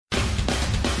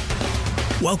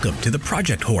Welcome to the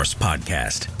Project Horse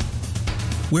Podcast.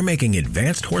 We're making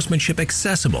advanced horsemanship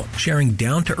accessible, sharing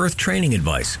down-to-earth training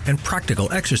advice and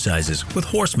practical exercises with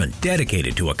horsemen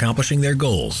dedicated to accomplishing their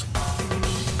goals.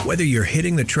 Whether you're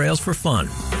hitting the trails for fun,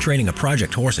 training a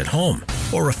project horse at home,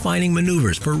 or refining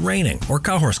maneuvers for reining or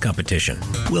cow horse competition,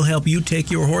 we'll help you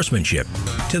take your horsemanship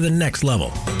to the next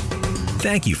level.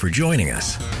 Thank you for joining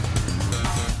us.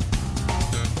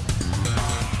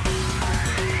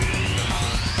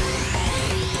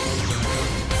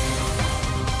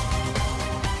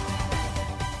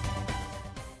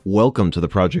 Welcome to the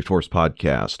Project Horse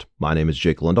Podcast. My name is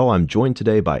Jake Lundahl. I'm joined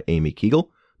today by Amy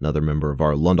Kegel, another member of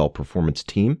our Lundahl Performance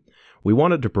team. We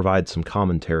wanted to provide some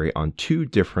commentary on two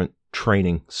different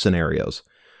training scenarios,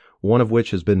 one of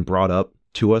which has been brought up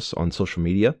to us on social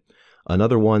media,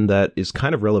 another one that is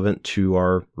kind of relevant to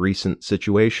our recent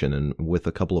situation, and with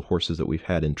a couple of horses that we've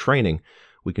had in training,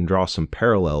 we can draw some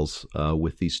parallels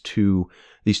with these two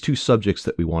subjects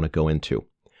that we want to go into.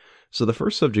 So the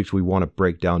first subject we want to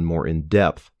break down more in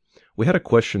depth. We had a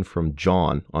question from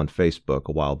John on Facebook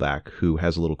a while back who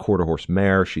has a little quarter horse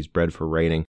mare. She's bred for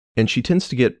reining, and she tends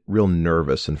to get real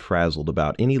nervous and frazzled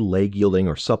about any leg yielding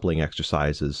or suppling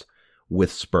exercises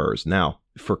with spurs. Now,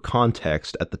 for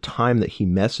context, at the time that he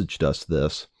messaged us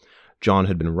this, John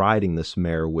had been riding this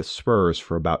mare with spurs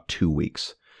for about 2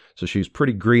 weeks. So she was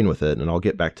pretty green with it, and I'll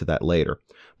get back to that later.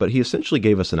 But he essentially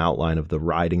gave us an outline of the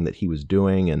riding that he was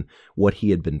doing and what he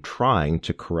had been trying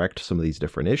to correct some of these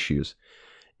different issues.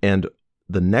 And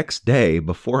the next day,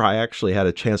 before I actually had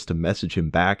a chance to message him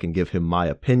back and give him my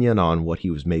opinion on what he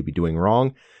was maybe doing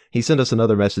wrong, he sent us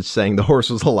another message saying the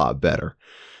horse was a lot better.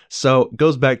 So it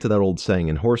goes back to that old saying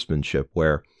in horsemanship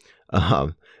where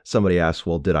somebody asks,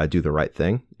 well, did I do the right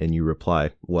thing? And you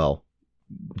reply, well,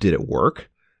 did it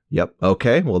work? Yep.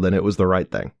 Okay. Well, then it was the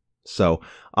right thing. So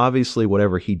obviously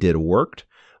whatever he did worked,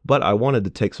 but I wanted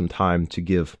to take some time to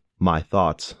give my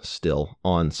thoughts still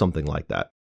on something like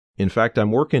that. In fact,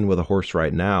 I'm working with a horse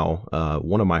right now.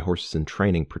 One of my horses in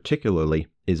training particularly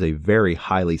is a very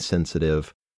highly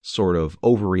sensitive, sort of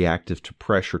overreactive to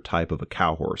pressure type of a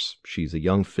cow horse. She's a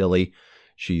young filly.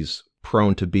 She's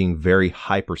prone to being very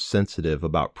hypersensitive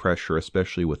about pressure,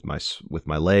 especially with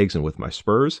my legs and with my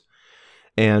spurs.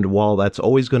 And while that's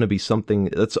always going to be something,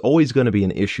 that's always going to be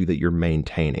an issue that you're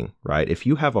maintaining, right? If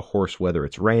you have a horse, whether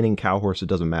it's reining, cow horse, it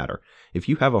doesn't matter. If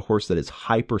you have a horse that is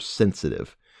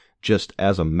hypersensitive, just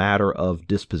as a matter of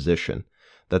disposition,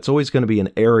 that's always going to be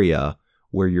an area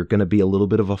where you're going to be a little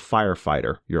bit of a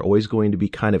firefighter. You're always going to be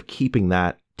kind of keeping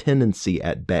that tendency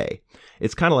at bay.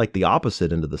 It's kind of like the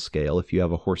opposite end of the scale. If you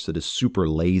have a horse that is super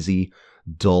lazy,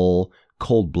 dull,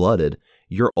 cold-blooded,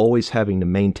 you're always having to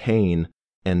maintain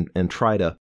and try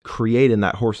to create in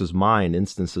that horse's mind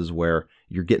instances where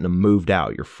you're getting them moved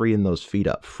out. You're freeing those feet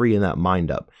up, freeing that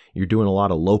mind up. You're doing a lot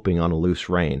of loping on a loose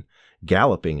rein,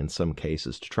 galloping in some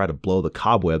cases to try to blow the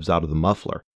cobwebs out of the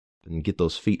muffler and get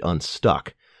those feet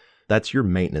unstuck. That's your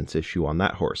maintenance issue on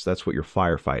that horse. That's what you're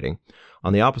firefighting.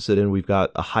 On the opposite end, we've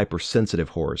got a hypersensitive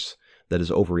horse that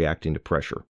is overreacting to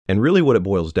pressure. And really what it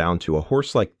boils down to, a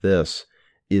horse like this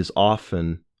is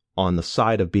often on the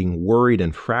side of being worried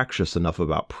and fractious enough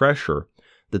about pressure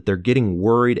that they're getting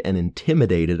worried and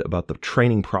intimidated about the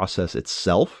training process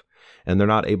itself, and they're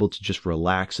not able to just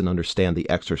relax and understand the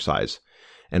exercise.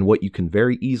 And what you can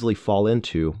very easily fall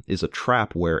into is a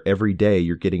trap where every day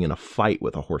you're getting in a fight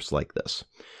with a horse like this.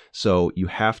 So you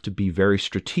have to be very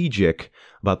strategic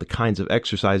about the kinds of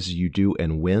exercises you do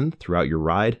and when throughout your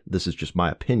ride. This is just my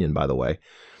opinion, by the way,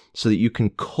 so that you can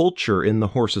culture in the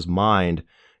horse's mind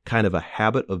kind of a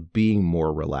habit of being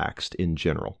more relaxed in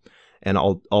general. And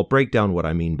I'll break down what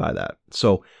I mean by that.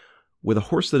 So with a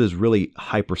horse that is really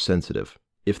hypersensitive,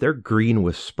 if they're green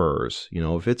with spurs,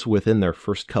 if it's within their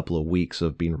first couple of weeks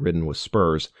of being ridden with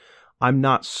spurs, I'm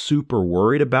not super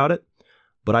worried about it,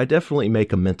 but I definitely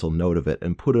make a mental note of it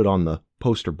and put it on the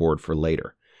poster board for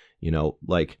later.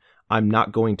 I'm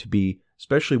not going to be,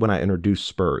 especially when I introduce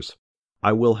spurs,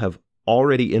 I will have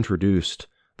already introduced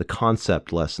the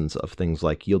concept lessons of things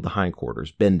like yield the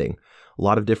hindquarters, bending, a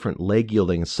lot of different leg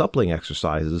yielding and suppling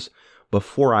exercises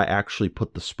before I actually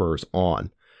put the spurs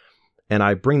on. And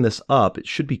I bring this up, it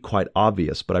should be quite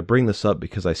obvious, but I bring this up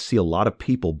because I see a lot of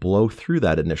people blow through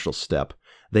that initial step.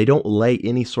 They don't lay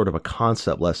any sort of a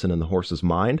concept lesson in the horse's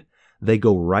mind. They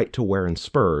go right to wearing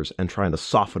spurs and trying to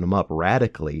soften them up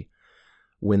radically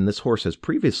when this horse has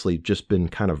previously just been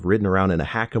kind of ridden around in a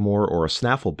hackamore or a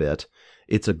snaffle bit.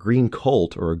 It's a green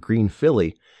colt or a green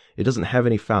filly. It doesn't have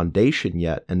any foundation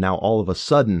yet, and now all of a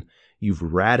sudden you've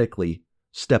radically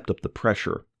stepped up the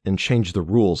pressure and changed the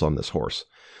rules on this horse.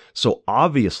 So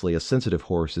obviously a sensitive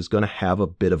horse is going to have a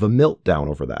bit of a meltdown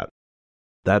over that.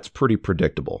 That's pretty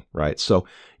predictable, right? So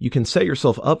you can set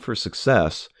yourself up for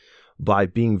success by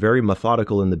being very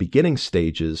methodical in the beginning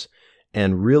stages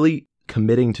and really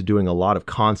committing to doing a lot of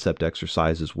concept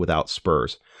exercises without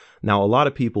spurs. Now, a lot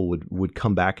of people would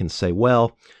come back and say,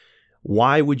 well,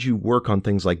 why would you work on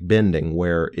things like bending,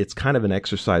 where it's kind of an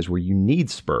exercise where you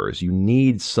need spurs? You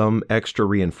need some extra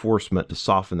reinforcement to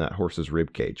soften that horse's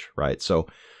rib cage, right? So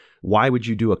why would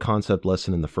you do a concept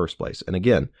lesson in the first place? And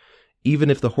again, even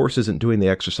if the horse isn't doing the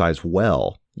exercise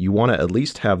well, you want to at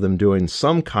least have them doing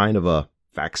some kind of a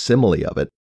facsimile of it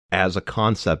as a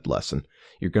concept lesson.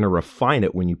 You're going to refine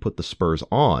it when you put the spurs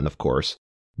on, of course.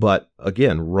 But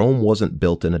again, Rome wasn't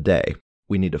built in a day.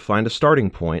 We need to find a starting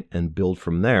point and build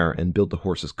from there and build the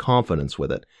horse's confidence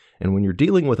with it. And when you're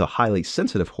dealing with a highly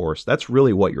sensitive horse, that's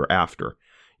really what you're after.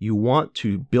 You want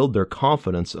to build their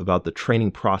confidence about the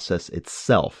training process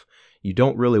itself. You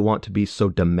don't really want to be so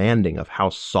demanding of how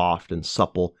soft and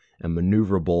supple and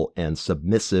maneuverable and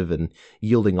submissive and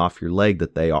yielding off your leg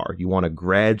that they are. You want to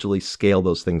gradually scale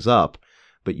those things up,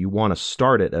 but you want to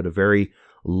start it at a very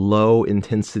low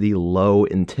intensity, low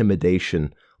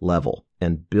intimidation level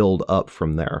and build up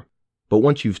from there. But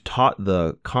once you've taught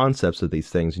the concepts of these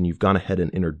things and you've gone ahead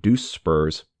and introduced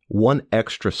spurs, one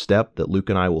extra step that Luke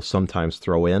and I will sometimes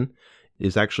throw in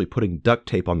is actually putting duct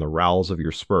tape on the rowels of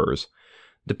your spurs.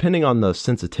 Depending on the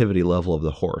sensitivity level of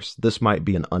the horse, this might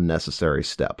be an unnecessary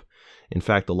step. In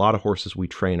fact, a lot of horses we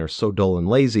train are so dull and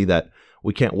lazy that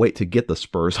we can't wait to get the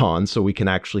spurs on so we can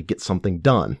actually get something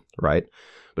done, right?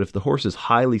 But if the horse is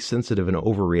highly sensitive and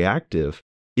overreactive,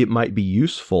 it might be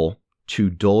useful to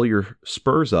dull your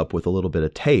spurs up with a little bit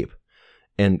of tape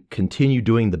and continue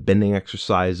doing the bending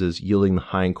exercises, yielding the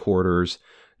hindquarters,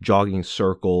 jogging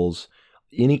circles,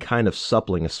 any kind of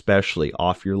suppling, especially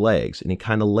off your legs, any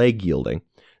kind of leg yielding.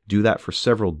 Do that for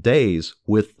several days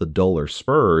with the duller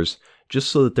spurs, just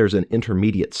so that there's an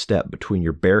intermediate step between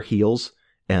your bare heels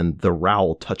and the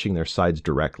rowel touching their sides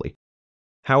directly.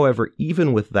 However,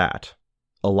 even with that,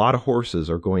 a lot of horses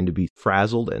are going to be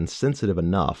frazzled and sensitive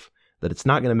enough that it's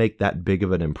not going to make that big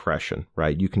of an impression,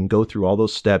 right? You can go through all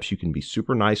those steps, you can be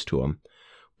super nice to them,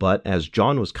 but as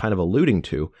John was kind of alluding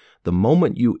to, the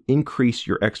moment you increase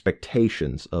your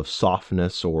expectations of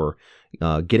softness or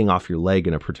getting off your leg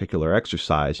in a particular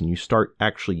exercise and you start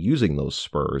actually using those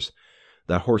spurs,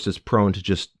 that horse is prone to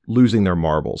just losing their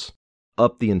marbles.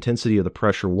 Up the intensity of the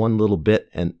pressure one little bit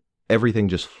and everything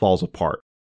just falls apart.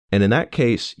 And in that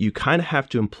case, you kind of have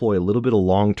to employ a little bit of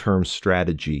long-term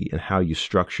strategy in how you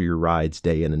structure your rides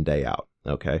day in and day out,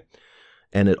 okay?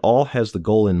 And it all has the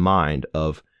goal in mind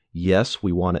of, yes,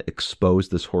 we want to expose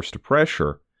this horse to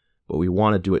pressure, but we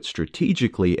want to do it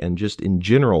strategically and just in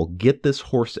general get this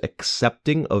horse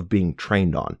accepting of being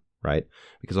trained on, right?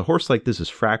 Because a horse like this is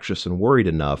fractious and worried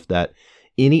enough that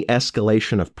any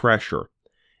escalation of pressure,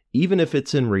 even if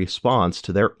it's in response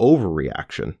to their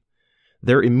overreaction,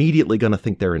 they're immediately going to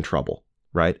think they're in trouble,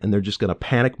 right? And they're just going to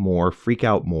panic more, freak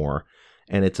out more,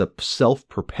 and it's a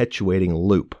self-perpetuating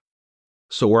loop.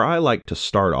 So where I like to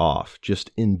start off, just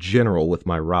in general with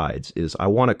my rides, is I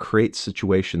want to create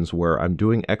situations where I'm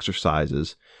doing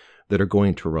exercises that are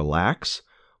going to relax,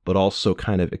 but also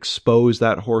kind of expose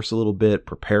that horse a little bit,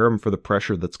 prepare him for the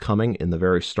pressure that's coming in the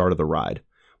very start of the ride.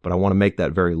 But I want to make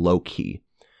that very low key.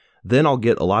 Then I'll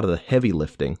get a lot of the heavy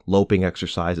lifting, loping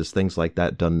exercises, things like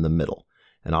that done in the middle.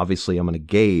 And obviously I'm going to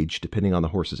gauge, depending on the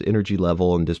horse's energy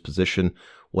level and disposition,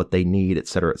 what they need, et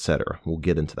cetera, et cetera. We'll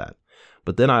get into that.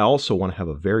 But then I also want to have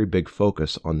a very big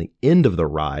focus on the end of the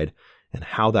ride and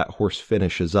how that horse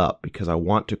finishes up, because I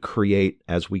want to create,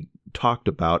 as we talked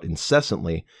about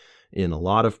incessantly in a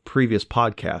lot of previous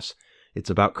podcasts, it's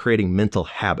about creating mental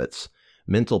habits,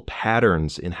 mental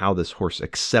patterns in how this horse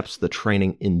accepts the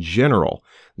training in general,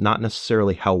 not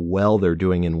necessarily how well they're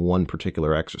doing in one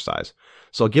particular exercise.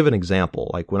 So I'll give an example.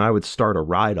 Like when I would start a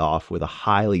ride off with a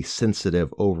highly sensitive,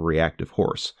 overreactive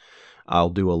horse, I'll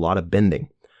do a lot of bending,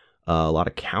 a lot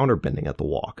of counter bending at the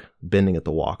walk,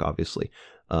 obviously,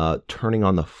 turning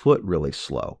on the foot really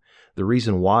slow. The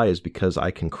reason why is because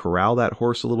I can corral that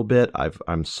horse a little bit.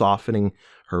 I'm softening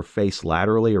her face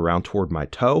laterally around toward my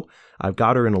toe. I've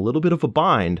got her in a little bit of a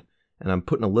bind, and I'm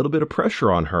putting a little bit of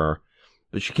pressure on her,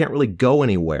 but she can't really go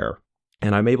anywhere.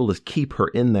 And I'm able to keep her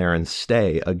in there and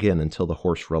stay, again, until the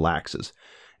horse relaxes.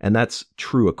 And that's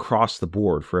true across the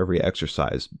board for every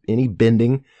exercise. Any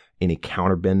bending, any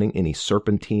counter bending, any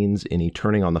serpentines, any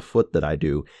turning on the foot that I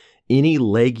do, any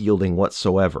leg yielding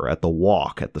whatsoever at the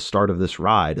walk, at the start of this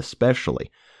ride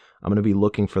especially, I'm going to be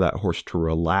looking for that horse to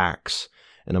relax.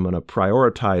 And I'm going to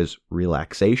prioritize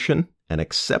relaxation and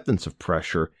acceptance of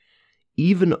pressure,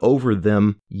 even over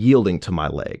them yielding to my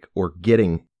leg or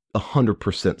getting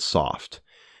 100% soft.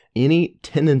 Any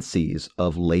tendencies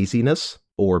of laziness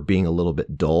or being a little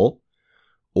bit dull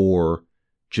or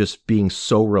just being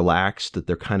so relaxed that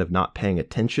they're kind of not paying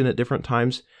attention at different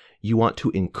times, you want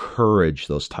to encourage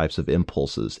those types of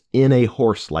impulses in a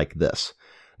horse like this.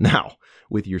 Now,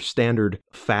 with your standard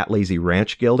fat, lazy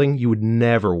ranch gelding, you would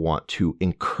never want to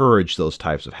encourage those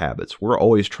types of habits. We're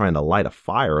always trying to light a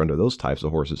fire under those types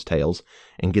of horses' tails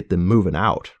and get them moving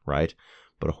out, right?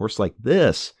 But a horse like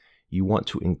this, you want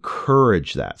to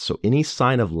encourage that. So any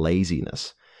sign of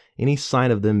laziness, any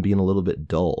sign of them being a little bit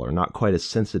dull or not quite as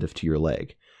sensitive to your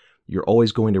leg, you're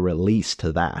always going to release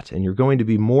to that. And you're going to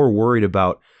be more worried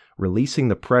about releasing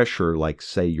the pressure, like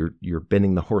say you're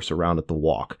bending the horse around at the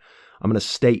walk. I'm going to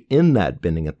stay in that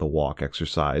bending at the walk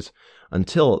exercise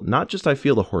until not just I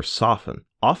feel the horse soften.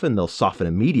 Often they'll soften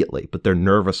immediately, but they're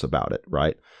nervous about it,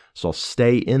 right? So I'll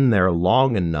stay in there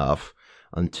long enough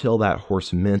until that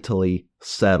horse mentally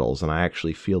settles and I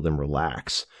actually feel them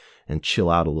relax and chill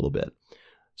out a little bit.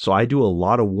 So I do a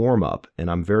lot of warm-up, and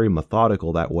I'm very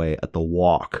methodical that way at the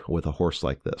walk with a horse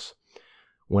like this.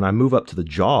 When I move up to the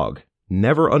jog,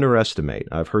 never underestimate,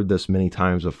 I've heard this many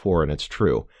times before and it's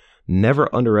true,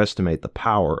 never underestimate the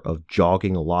power of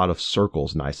jogging a lot of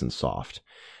circles nice and soft.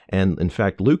 And in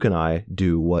fact, Luke and I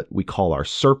do what we call our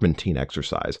serpentine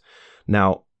exercise.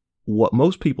 Now, what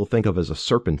most people think of as a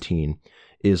serpentine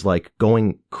is like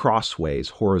going crossways,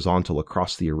 horizontal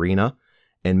across the arena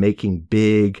and making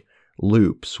big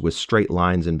loops with straight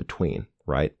lines in between,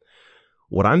 right?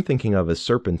 What I'm thinking of as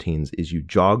serpentines is you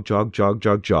jog,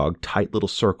 tight little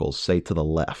circles, say to the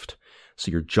left. So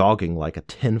you're jogging like a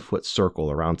 10-foot circle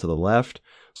around to the left,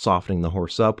 softening the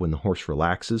horse up. When the horse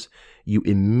relaxes, you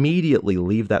immediately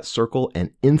leave that circle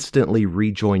and instantly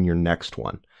rejoin your next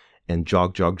one. And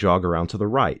jog around to the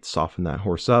right, soften that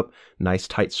horse up, nice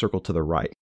tight circle to the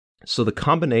right. So the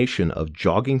combination of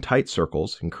jogging tight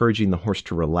circles, encouraging the horse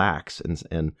to relax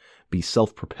and be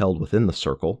self-propelled within the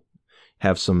circle,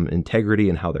 have some integrity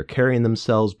in how they're carrying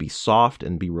themselves, be soft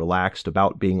and be relaxed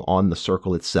about being on the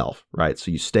circle itself, right?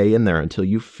 So you stay in there until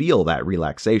you feel that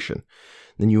relaxation.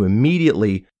 Then you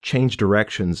immediately change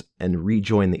directions and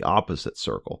rejoin the opposite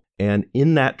circle. And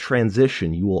in that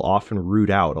transition, you will often root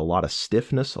out a lot of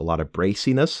stiffness, a lot of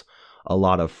braciness, a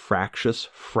lot of fractious,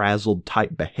 frazzled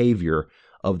type behavior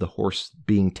of the horse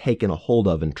being taken a hold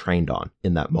of and trained on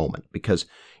in that moment. Because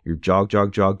you're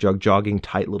jogging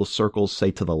tight little circles,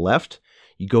 say to the left,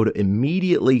 you go to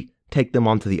immediately take them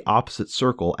onto the opposite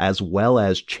circle as well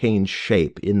as change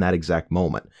shape in that exact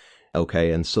moment.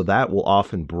 Okay, and so that will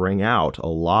often bring out a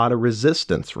lot of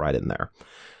resistance right in there.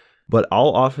 But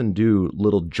I'll often do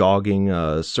little jogging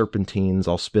serpentines.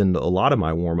 I'll spend a lot of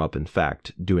my warm-up, in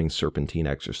fact, doing serpentine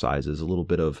exercises, a little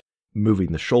bit of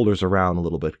moving the shoulders around, a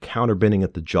little bit counterbending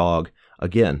at the jog.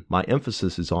 Again, my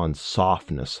emphasis is on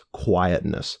softness,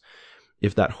 quietness.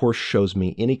 If that horse shows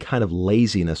me any kind of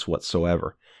laziness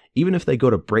whatsoever, even if they go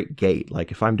to break gait,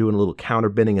 like if I'm doing a little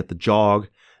counterbending at the jog,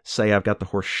 say I've got the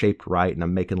horse shaped right and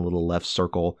I'm making a little left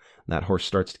circle, and that horse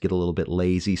starts to get a little bit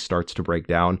lazy, starts to break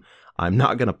down, I'm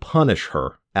not going to punish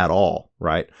her at all,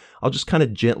 right? I'll just kind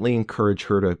of gently encourage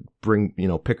her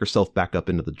to pick herself back up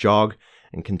into the jog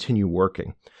and continue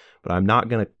working. But I'm not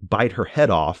going to bite her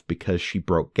head off because she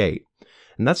broke gait.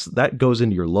 And that goes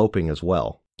into your loping as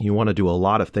well. You want to do a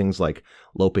lot of things like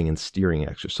loping and steering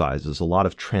exercises, a lot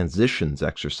of transitions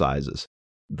exercises.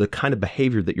 The kind of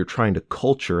behavior that you're trying to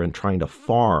culture and trying to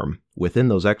farm within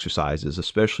those exercises,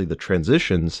 especially the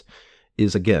transitions,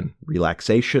 is again,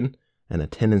 relaxation and a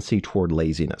tendency toward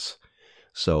laziness.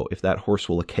 So if that horse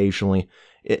will occasionally,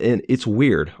 and it's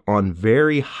weird, on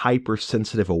very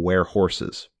hypersensitive aware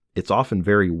horses, it's often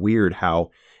very weird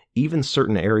how even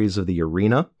certain areas of the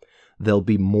arena, they'll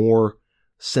be more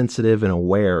sensitive and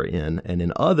aware in, and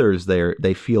in others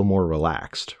they feel more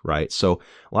relaxed, right? So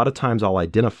a lot of times I'll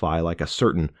identify like a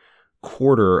certain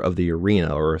quarter of the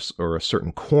arena or a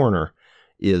certain corner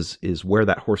is where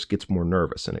that horse gets more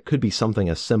nervous. And it could be something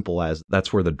as simple as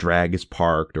that's where the drag is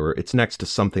parked, or it's next to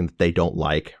something that they don't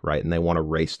like, right? And they want to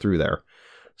race through there.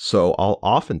 So I'll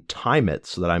often time it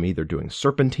so that I'm either doing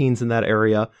serpentines in that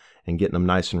area and getting them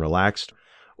nice and relaxed,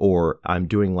 or I'm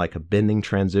doing like a bending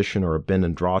transition or a bend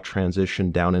and draw transition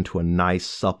down into a nice,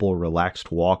 supple,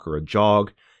 relaxed walk or a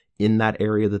jog in that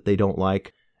area that they don't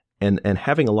like. And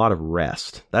having a lot of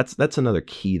rest. That's another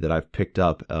key that I've picked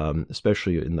up,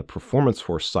 especially in the performance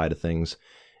horse side of things,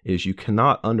 is you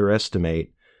cannot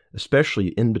underestimate, especially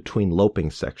in between loping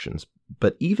sections,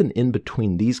 but even in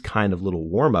between these kind of little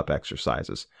warm-up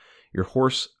exercises, your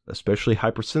horse, especially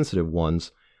hypersensitive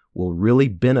ones, will really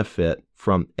benefit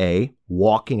from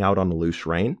walking out on a loose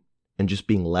rein and just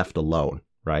being left alone,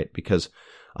 right? Because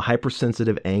A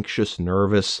hypersensitive, anxious,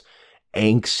 nervous,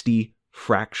 angsty,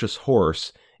 fractious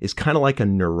horse is kind of like a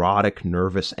neurotic,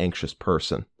 nervous, anxious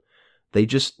person. They're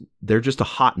just a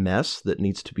hot mess that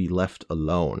needs to be left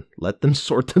alone. Let them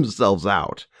sort themselves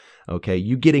out. Okay,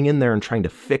 you getting in there and trying to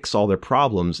fix all their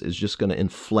problems is just going to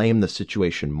inflame the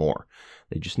situation more.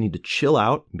 They just need to chill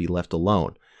out and be left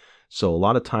alone. So a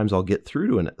lot of times I'll get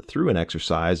through an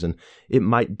exercise, and it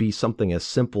might be something as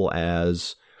simple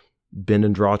as bend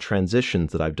and draw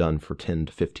transitions that I've done for 10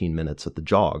 to 15 minutes at the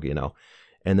jog,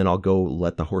 and then I'll go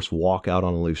let the horse walk out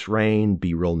on a loose rein,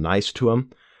 be real nice to him.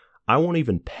 I won't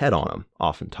even pet on him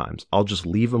oftentimes. I'll just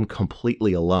leave him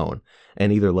completely alone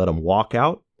and either let him walk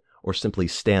out or simply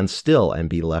stand still and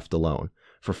be left alone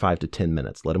for 5 to 10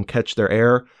 minutes. Let them catch their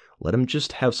air. Let them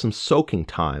just have some soaking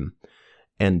time,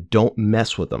 and don't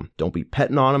mess with them. Don't be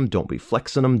petting on them. Don't be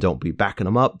flexing them. Don't be backing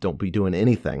them up. Don't be doing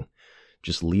anything.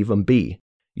 Just leave them be.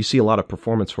 You see a lot of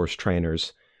performance horse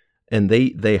trainers, and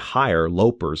they hire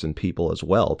lopers and people as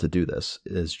well to do this,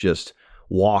 is just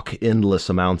walk endless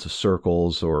amounts of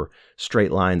circles or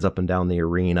straight lines up and down the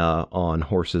arena on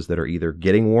horses that are either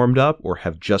getting warmed up or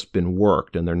have just been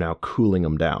worked, and they're now cooling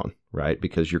them down, right?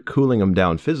 Because you're cooling them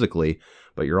down physically,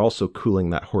 but you're also cooling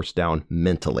that horse down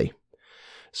mentally.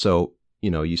 So,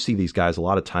 you see these guys a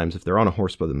lot of times, if they're on a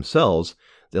horse by themselves,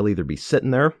 they'll either be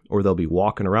sitting there or they'll be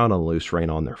walking around on a loose rein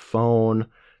on their phone,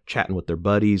 chatting with their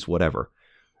buddies, whatever.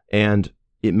 And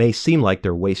it may seem like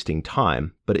they're wasting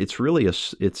time, but it's really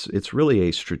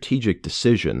a strategic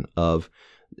decision of,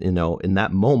 in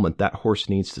that moment, that horse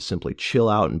needs to simply chill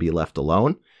out and be left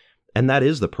alone. And that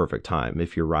is the perfect time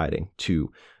if you're riding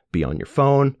to be on your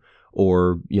phone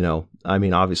or,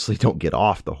 obviously don't get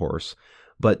off the horse,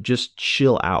 but just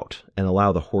chill out and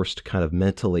allow the horse to kind of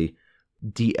mentally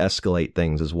de-escalate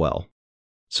things as well.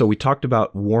 So we talked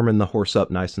about warming the horse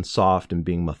up nice and soft and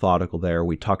being methodical there.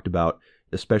 We talked about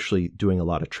especially doing a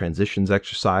lot of transitions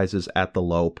exercises at the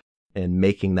lope and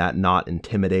making that not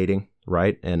intimidating,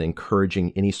 right? And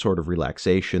encouraging any sort of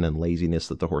relaxation and laziness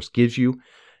that the horse gives you,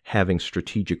 having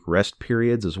strategic rest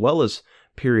periods, as well as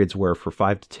periods where for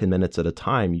 5 to 10 minutes at a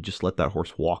time, you just let that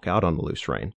horse walk out on the loose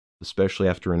rein, especially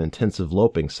after an intensive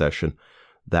loping session.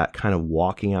 That kind of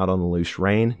walking out on the loose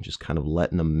rein, just kind of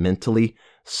letting them mentally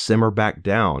simmer back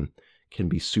down, can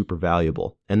be super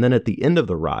valuable. And then at the end of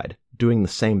the ride, doing the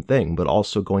same thing, but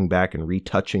also going back and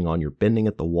retouching on your bending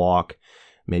at the walk,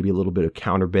 maybe a little bit of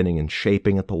counter bending and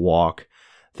shaping at the walk,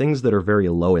 things that are very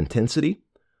low intensity,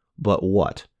 but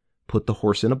put the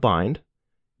horse in a bind.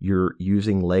 You're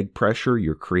using leg pressure,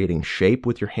 you're creating shape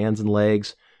with your hands and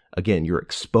legs. Again, you're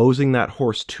exposing that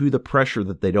horse to the pressure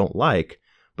that they don't like,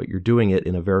 but you're doing it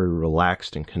in a very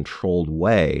relaxed and controlled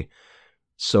way.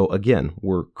 So again,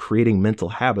 we're creating mental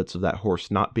habits of that horse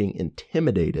not being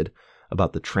intimidated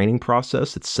about the training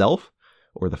process itself,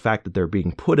 or the fact that they're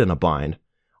being put in a bind,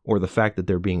 or the fact that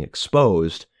they're being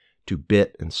exposed to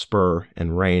bit and spur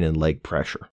and rein and leg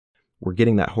pressure. We're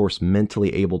getting that horse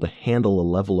mentally able to handle a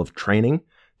level of training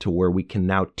to where we can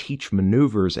now teach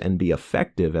maneuvers and be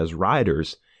effective as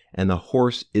riders, and the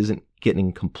horse isn't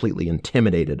getting completely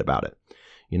intimidated about it.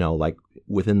 Like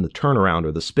within the turnaround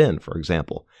or the spin, for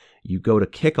example, you go to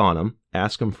kick on them,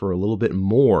 ask them for a little bit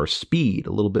more speed,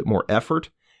 a little bit more effort,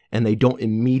 and they don't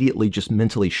immediately just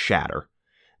mentally shatter.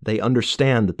 They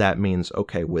understand that means,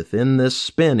 okay, within this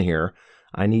spin here,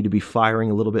 I need to be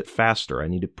firing a little bit faster. I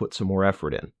need to put some more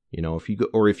effort in.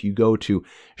 If you go to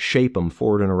shape them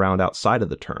forward and around outside of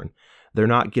the turn, they're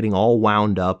not getting all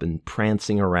wound up and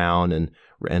prancing around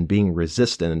and being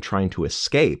resistant and trying to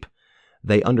escape.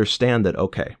 They understand that,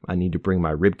 okay, I need to bring my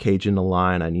rib cage into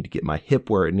line. I need to get my hip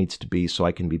where it needs to be so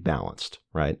I can be balanced,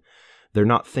 right? They're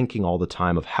not thinking all the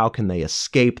time of how can they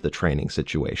escape the training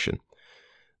situation.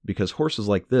 Because horses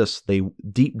like this, they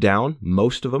deep down,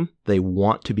 most of them, they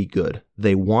want to be good.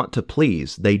 They want to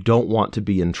please. They don't want to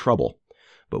be in trouble.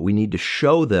 But we need to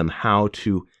show them how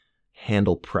to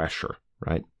handle pressure,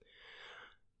 right?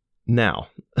 Now,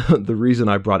 the reason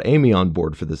I brought Amy on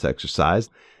board for this exercise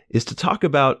is to talk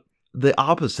about the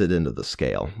opposite end of the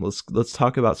scale. Let's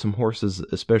talk about some horses,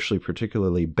 especially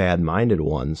particularly bad-minded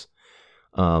ones,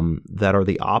 that are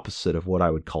the opposite of what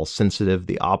I would call sensitive,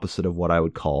 the opposite of what I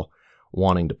would call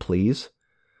wanting to please.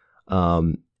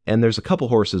 And there's a couple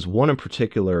horses, one in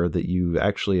particular that you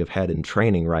actually have had in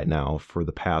training right now for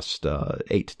the past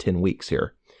 8 to 10 weeks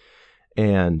here.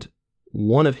 And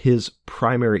one of his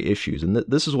primary issues, and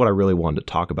this is what I really wanted to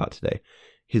talk about today,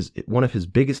 one of his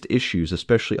biggest issues,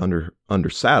 especially under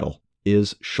saddle,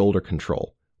 is shoulder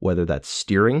control, whether that's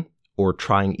steering or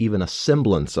trying even a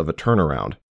semblance of a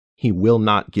turnaround. He will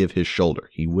not give his shoulder.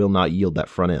 He will not yield that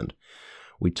front end.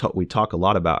 We talk a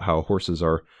lot about how horses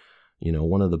are,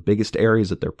 One of the biggest areas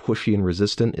that they're pushy and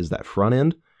resistant is that front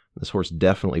end. This horse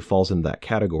definitely falls into that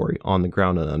category on the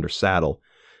ground and under saddle.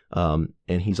 And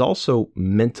he's also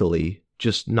mentally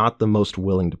just not the most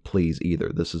willing to please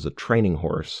either. This is a training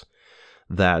horse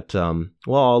that,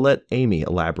 I'll let Amy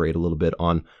elaborate a little bit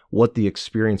on what the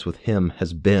experience with him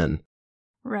has been.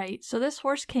 Right, so this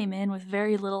horse came in with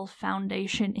very little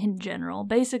foundation in general,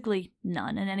 basically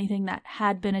none, and anything that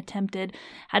had been attempted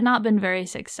had not been very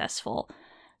successful.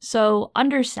 So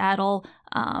under saddle,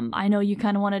 I know you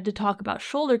kind of wanted to talk about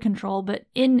shoulder control, but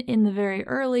in the very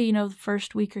early, the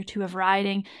first week or two of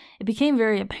riding, it became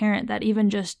very apparent that even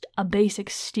just a basic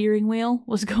steering wheel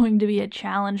was going to be a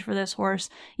challenge for this horse.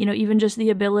 Even just the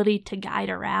ability to guide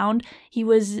around, he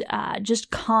was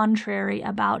just contrary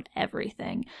about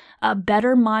everything. A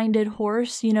better-minded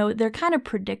horse, they're kind of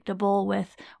predictable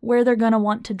with where they're going to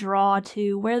want to draw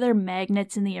to, where their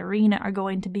magnets in the arena are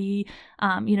going to be.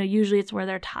 Usually it's where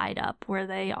they're tied up, where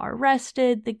they are rested,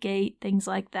 the gate, things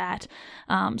like that.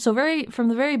 So from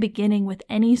the very beginning, with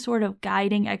any sort of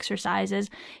guiding exercises,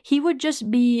 he would just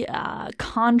be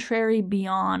contrary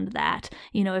beyond that.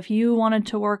 If you wanted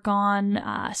to work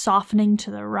on softening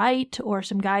to the right or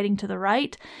some guiding to the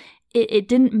right, it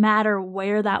didn't matter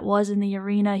where that was in the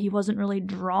arena. He wasn't really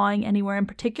drawing anywhere in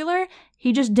particular.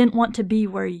 He just didn't want to be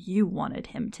where you wanted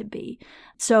him to be.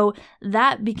 So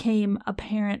that became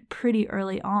apparent pretty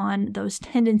early on, those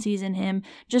tendencies in him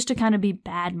just to kind of be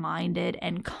bad-minded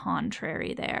and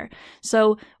contrary there.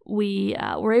 So we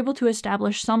were able to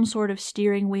establish some sort of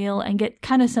steering wheel and get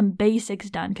kind of some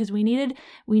basics done, because we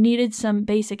needed some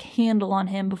basic handle on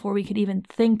him before we could even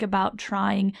think about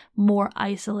trying more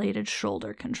isolated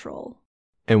shoulder control.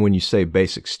 And when you say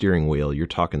basic steering wheel, you're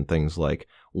talking things like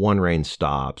one-rein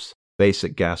stops,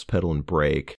 basic gas pedal and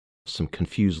brake, some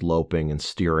confused loping and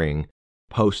steering,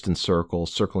 post and circle,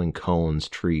 circling cones,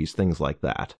 trees, things like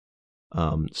that.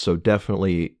 So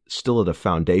definitely still at a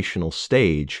foundational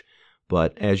stage,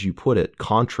 but as you put it,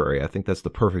 contrary. I think that's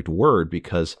the perfect word,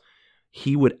 because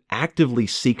he would actively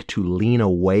seek to lean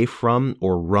away from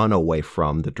or run away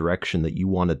from the direction that you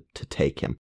wanted to take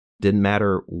him. Didn't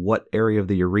matter what area of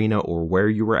the arena or where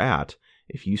you were at.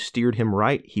 If you steered him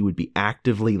right, he would be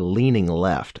actively leaning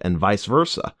left, and vice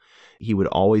versa. He would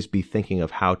always be thinking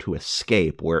of how to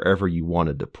escape wherever you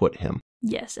wanted to put him.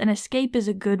 Yes, and escape is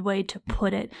a good way to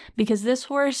put it, because this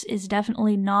horse is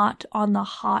definitely not on the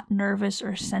hot, nervous,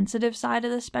 or sensitive side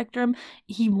of the spectrum.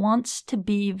 He wants to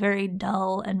be very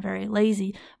dull and very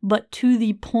lazy, but to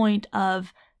the point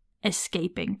of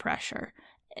escaping pressure.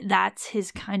 That's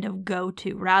his kind of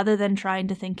go-to. Rather than trying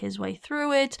to think his way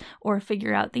through it or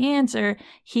figure out the answer,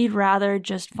 he'd rather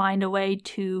just find a way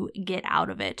to get out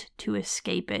of it, to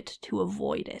escape it, to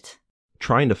avoid it.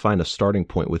 Trying to find a starting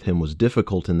point with him was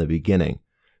difficult in the beginning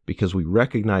because we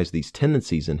recognized these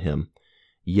tendencies in him,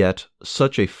 yet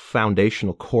such a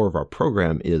foundational core of our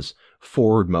program is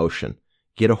forward motion.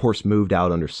 Get a horse moved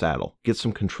out under saddle. Get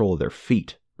some control of their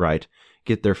feet, right?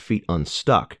 Get their feet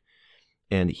unstuck.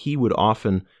 And he would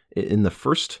often, in the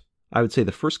first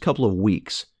couple of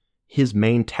weeks, his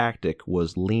main tactic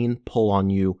was lean, pull on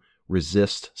you,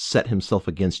 resist, set himself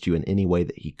against you in any way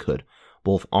that he could,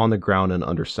 both on the ground and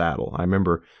under saddle. I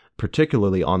remember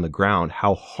particularly on the ground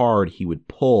how hard he would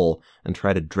pull and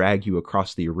try to drag you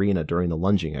across the arena during the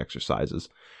lunging exercises.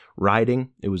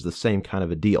 Riding, it was the same kind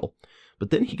of a deal.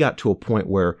 But then he got to a point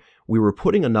where we were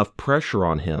putting enough pressure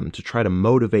on him to try to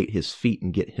motivate his feet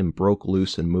and get him broke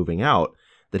loose and moving out,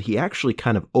 that he actually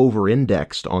kind of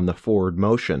over-indexed on the forward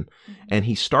motion. And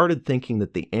he started thinking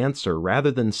that the answer, rather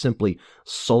than simply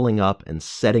sulling up and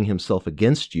setting himself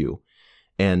against you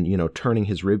and, turning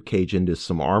his rib cage into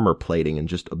some armor plating and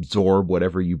just absorb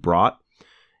whatever you brought,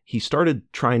 he started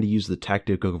trying to use the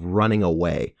tactic of running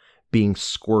away, being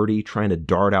squirty, trying to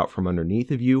dart out from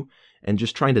underneath of you, and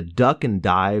just trying to duck and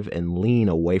dive and lean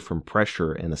away from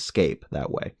pressure and escape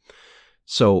that way.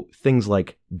 So things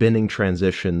like bending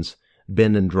transitions,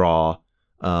 bend and draw,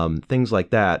 things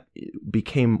like that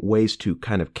became ways to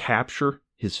kind of capture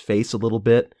his face a little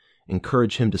bit,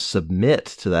 encourage him to submit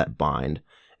to that bind,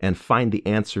 and find the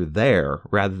answer there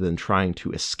rather than trying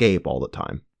to escape all the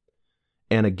time.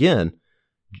 And again,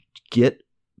 get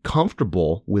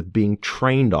comfortable with being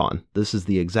trained on. This is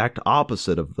the exact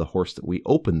opposite of the horse that we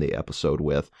opened the episode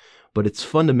with, but it's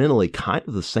fundamentally kind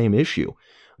of the same issue.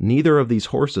 Neither of these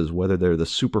horses, whether they're the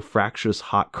super fractious,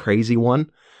 hot, crazy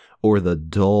one, or the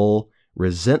dull,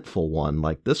 resentful one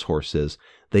like this horse is,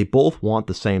 they both want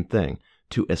the same thing,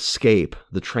 to escape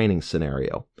the training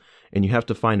scenario. And you have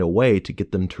to find a way to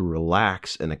get them to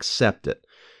relax and accept it.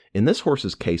 In this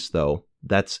horse's case, though,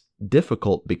 that's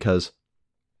difficult because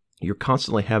you're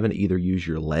constantly having to either use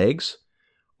your legs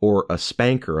or a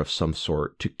spanker of some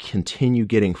sort to continue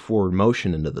getting forward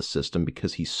motion into the system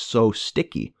because he's so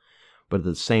sticky. But at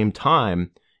the same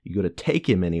time, you go to take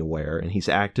him anywhere and he's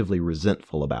actively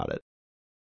resentful about it.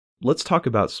 Let's talk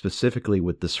about specifically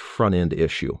with this front end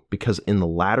issue, because in the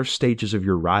latter stages of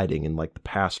your riding, in like the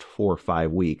past 4 or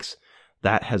 5 weeks,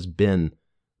 that has been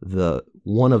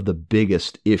one of the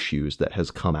biggest issues that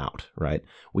has come out, right?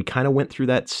 We kind of went through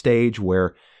that stage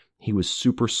where he was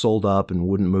super sold up and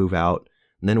wouldn't move out.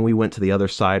 And then we went to the other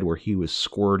side where he was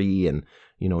squirty and,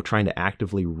 trying to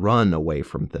actively run away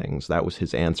from things. That was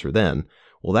his answer then.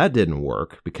 Well, that didn't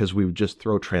work because we would just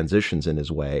throw transitions in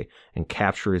his way and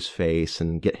capture his face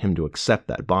and get him to accept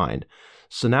that bind.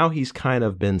 So now he's kind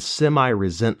of been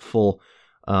semi-resentful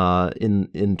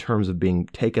in terms of being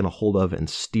taken a hold of and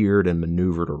steered and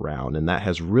maneuvered around. And that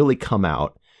has really come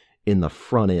out in the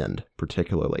front end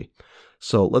particularly.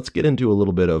 So let's get into a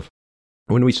little bit of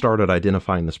when we started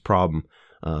identifying this problem,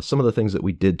 some of the things that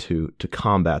we did to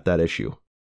combat that issue.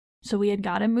 So we had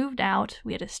got him moved out.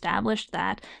 We had established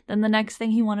that. Then the next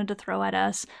thing he wanted to throw at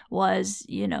us was,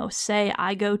 say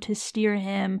I go to steer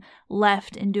him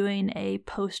left in doing a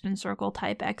post and circle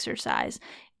type exercise.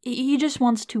 He just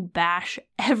wants to bash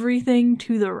everything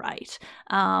to the right.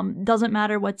 Doesn't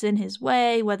matter what's in his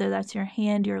way, whether that's your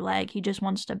hand, your leg, he just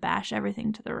wants to bash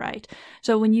everything to the right.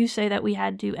 So when you say that we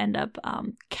had to end up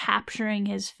capturing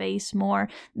his face more,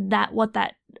 what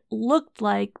that looked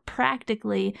like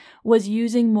practically was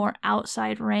using more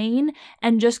outside rein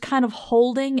and just kind of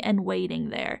holding and waiting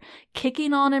there,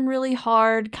 kicking on him really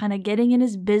hard, kind of getting in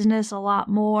his business a lot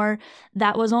more.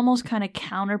 That was almost kind of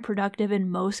counterproductive in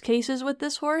most cases with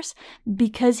this horse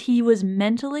because he was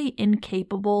mentally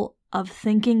incapable of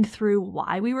thinking through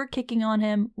why we were kicking on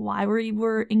him, why we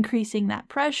were increasing that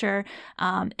pressure,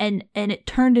 and it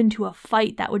turned into a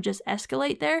fight that would just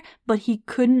escalate there, but he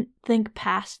couldn't think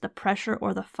past the pressure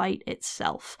or the fight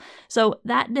itself. So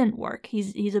that didn't work.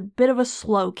 He's a bit of a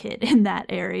slow kid in that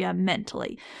area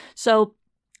mentally. So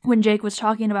when Jake was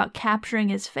talking about capturing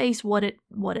his face, what it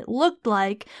looked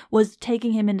like was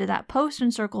taking him into that post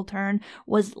and circle turn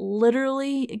was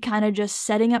literally kind of just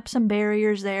setting up some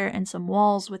barriers there and some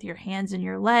walls with your hands and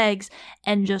your legs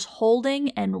and just holding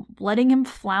and letting him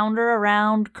flounder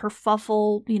around,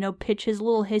 kerfuffle, pitch his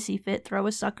little hissy fit, throw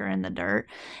a sucker in the dirt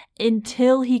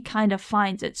until he kind of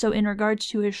finds it. So in regards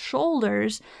to his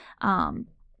shoulders,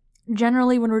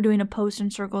 generally, when we're doing a post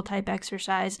and circle type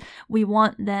exercise, we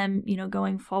want them,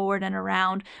 going forward and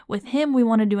around. With him, we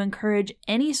wanted to encourage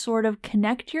any sort of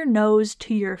connect your nose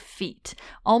to your feet,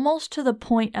 almost to the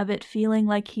point of it feeling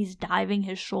like he's diving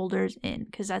his shoulders in,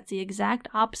 because that's the exact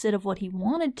opposite of what he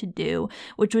wanted to do,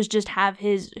 which was just have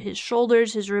his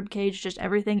shoulders, his rib cage, just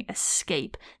everything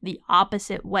escape the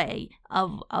opposite way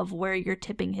of where you're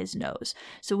tipping his nose.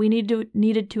 So we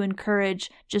needed to encourage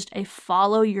just a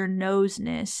follow your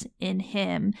noseness in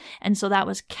him. And so that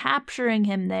was capturing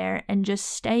him there and just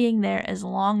staying there as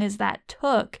long as that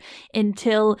took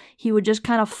until he would just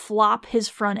kind of flop his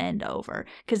front end over,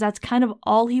 because that's kind of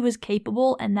all he was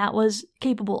capable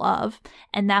of,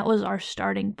 and that was our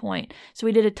starting point. So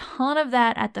we did a ton of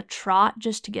that at the trot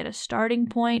just to get a starting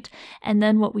point. And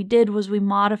then what we did was we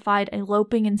modified a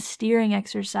loping and steering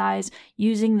exercise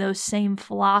using those same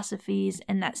philosophies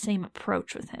and that same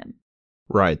approach with him.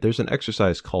 Right. There's an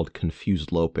exercise called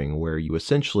confused loping where you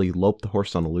essentially lope the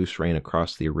horse on a loose rein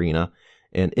across the arena,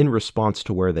 and in response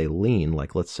to where they lean,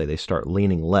 like let's say they start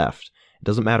leaning left, it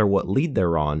doesn't matter what lead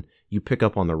they're on, you pick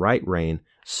up on the right rein,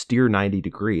 steer 90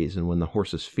 degrees, and when the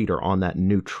horse's feet are on that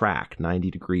new track, 90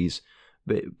 degrees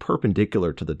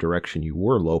perpendicular to the direction you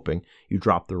were loping, you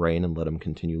drop the rein and let them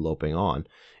continue loping on.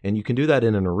 And you can do that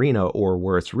in an arena, or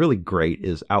where it's really great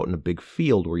is out in a big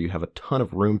field where you have a ton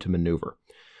of room to maneuver.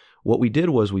 What we did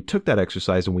was we took that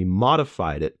exercise and we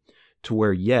modified it to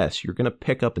where, yes, you're going to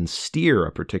pick up and steer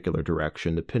a particular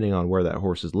direction depending on where that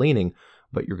horse is leaning,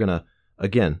 but you're going to,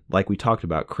 again, like we talked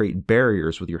about, create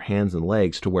barriers with your hands and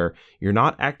legs to where you're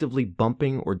not actively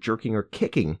bumping or jerking or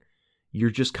kicking. You're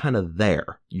just kind of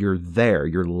there. You're there.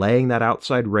 You're laying that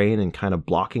outside rein and kind of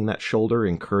blocking that shoulder,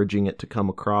 encouraging it to come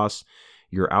across.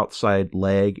 Your outside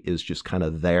leg is just kind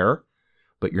of there,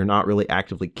 but you're not really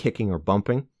actively kicking or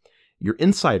bumping. Your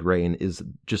inside rein is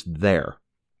just there.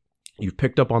 You've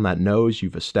picked up on that nose.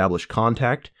 You've established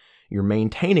contact. You're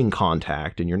maintaining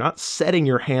contact, and you're not setting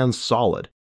your hands solid.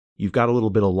 You've got a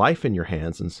little bit of life in your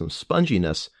hands and some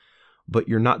sponginess, but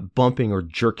you're not bumping or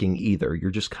jerking either. You're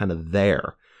just kind of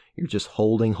there. You're just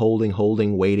holding,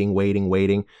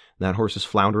 waiting. That horse is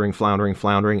floundering.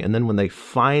 And then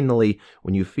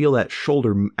when you feel that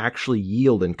shoulder actually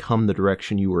yield and come the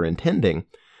direction you were intending,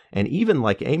 And even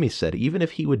like Amy said, even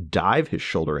if he would dive his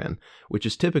shoulder in, which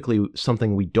is typically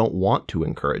something we don't want to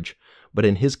encourage, but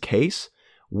in his case,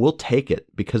 we'll take it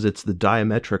because it's the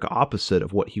diametric opposite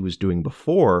of what he was doing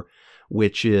before,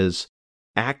 which is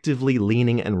actively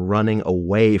leaning and running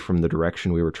away from the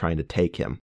direction we were trying to take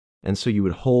him. And so you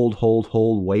would hold,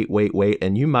 wait,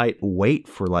 and you might wait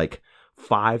for like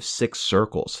 5-6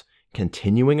 circles,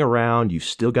 continuing around. You've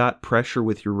still got pressure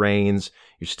with your reins.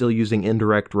 You're still using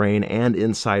indirect rein and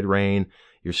inside rein.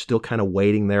 You're still kind of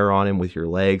waiting there on him with your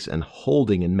legs and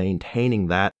holding and maintaining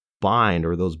that bind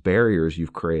or those barriers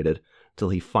you've created till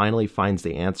he finally finds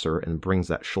the answer and brings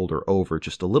that shoulder over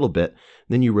just a little bit.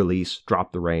 Then you release,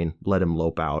 drop the rein, let him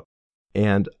lope out.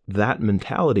 And that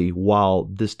mentality, while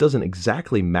this doesn't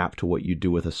exactly map to what you do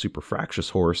with a super fractious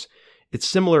horse, it's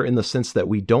similar in the sense that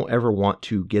we don't ever want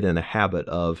to get in a habit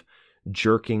of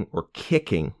jerking or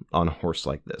kicking on a horse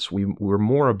like this. We're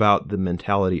more about the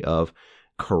mentality of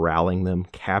corralling them,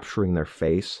 capturing their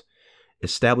face,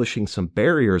 establishing some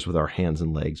barriers with our hands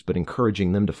and legs, but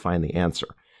encouraging them to find the answer.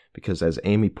 Because as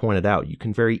Amy pointed out, you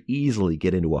can very easily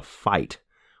get into a fight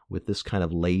with this kind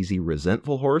of lazy,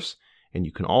 resentful horse, and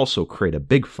you can also create a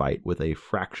big fight with a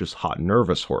fractious, hot,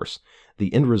 nervous horse.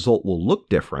 The end result will look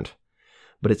different,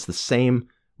 but it's the same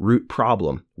root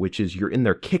problem, which is you're in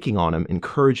there kicking on him,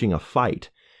 encouraging a fight,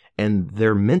 and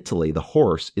they're mentally, the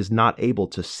horse is not able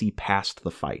to see past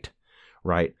the fight,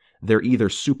 right? They're either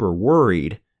super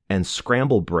worried and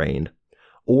scramble-brained,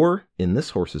 or in this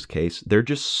horse's case, they're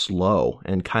just slow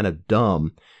and kind of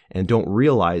dumb and don't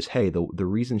realize, hey, the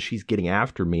reason she's getting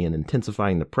after me and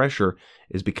intensifying the pressure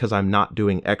is because I'm not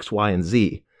doing X, Y, and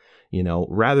Z.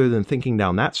 Rather than thinking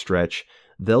down that stretch,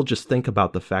 they'll just think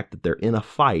about the fact that they're in a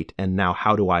fight and now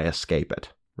how do I escape it,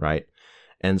 right?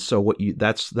 And so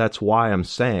that's why I'm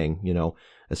saying,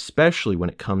 especially when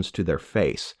it comes to their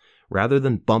face, rather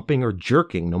than bumping or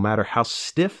jerking, no matter how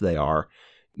stiff they are,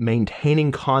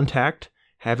 maintaining contact,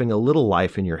 having a little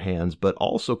life in your hands, but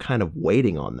also kind of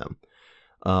waiting on them.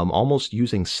 Almost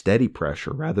using steady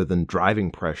pressure rather than driving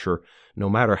pressure, no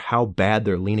matter how bad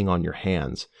they're leaning on your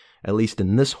hands. At least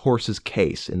in this horse's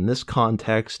case, in this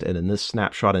context, and in this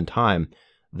snapshot in time,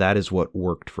 that is what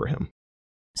worked for him.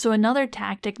 So another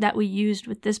tactic that we used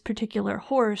with this particular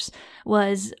horse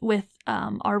was with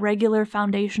our regular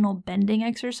foundational bending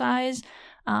exercise,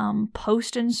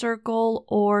 post and circle,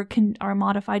 or our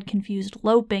modified confused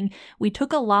loping. We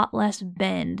took a lot less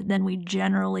bend than we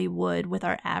generally would with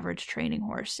our average training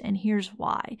horse, and here's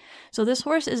why. So this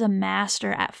horse is a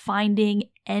master at finding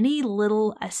any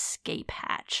little escape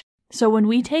hatch. So when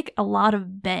we take a lot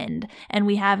of bend and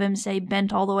we have him, say,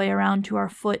 bent all the way around to our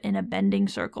foot in a bending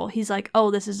circle, he's like,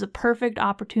 oh, this is a perfect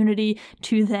opportunity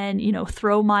to then,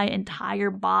 throw my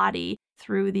entire body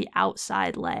through the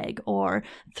outside leg or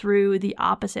through the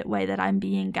opposite way that I'm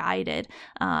being guided.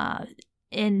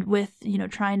 And with,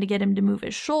 trying to get him to move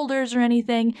his shoulders or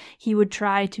anything, he would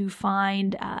try to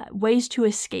find ways to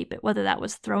escape it, whether that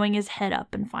was throwing his head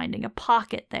up and finding a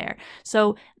pocket there.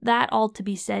 So that all to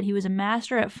be said, he was a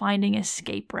master at finding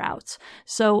escape routes.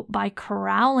 So by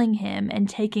corralling him and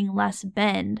taking less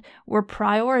bend, we're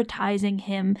prioritizing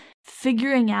him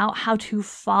figuring out how to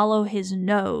follow his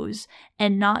nose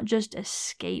and not just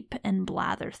escape and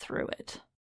blather through it.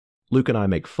 Luke and I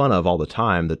make fun of all the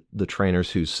time the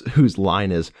trainers whose line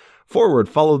is forward,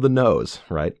 follow the nose,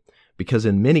 right? Because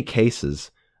in many cases,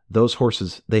 those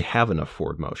horses, they have enough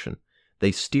forward motion.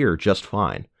 They steer just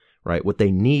fine, right? What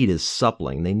they need is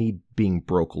suppling. They need being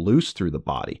broke loose through the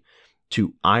body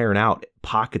to iron out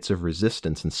pockets of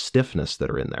resistance and stiffness that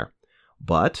are in there.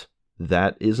 But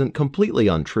that isn't completely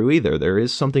untrue either. There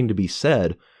is something to be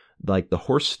said, like the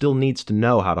horse still needs to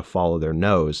know how to follow their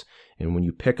nose. And when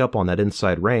you pick up on that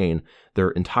inside rein,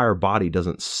 their entire body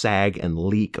doesn't sag and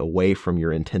leak away from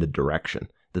your intended direction,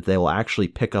 that they will actually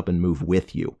pick up and move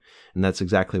with you. And that's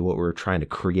exactly what we're trying to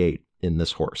create in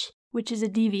this horse. Which is a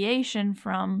deviation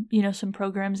from, some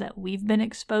programs that we've been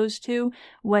exposed to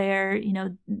where,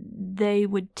 they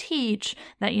would teach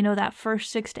that, that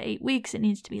first 6 to 8 weeks, it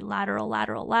needs to be lateral,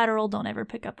 lateral, lateral. Don't ever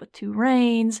pick up with 2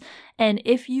 reins. And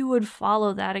if you would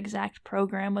follow that exact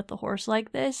program with the horse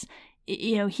like this,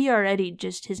 he already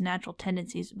just his natural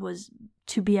tendencies was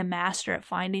to be a master at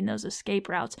finding those escape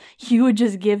routes. You would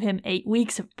just give him 8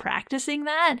 weeks of practicing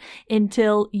that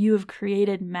until you have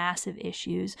created massive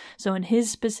issues. So in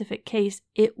his specific case,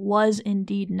 it was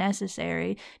indeed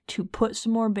necessary to put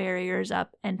some more barriers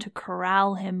up and to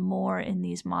corral him more in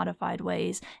these modified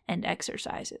ways and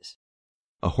exercises.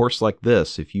 A horse like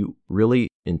this, if you really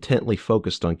intently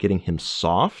focused on getting him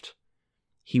soft,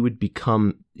 he would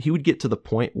get to the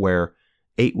point where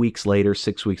 8 weeks later,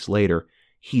 6 weeks later,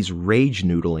 he's rage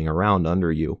noodling around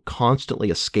under you, constantly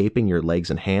escaping your legs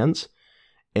and hands.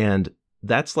 And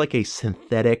that's like a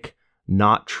synthetic,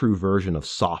 not true version of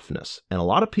softness. And a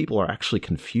lot of people are actually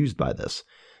confused by this.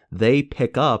 They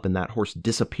pick up and that horse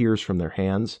disappears from their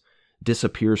hands,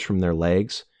 disappears from their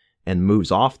legs, and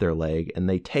moves off their leg, and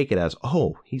they take it as,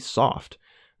 oh, he's soft.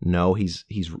 No, he's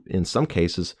in some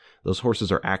cases, those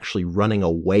horses are actually running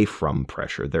away from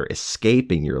pressure. They're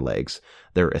escaping your legs.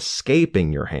 They're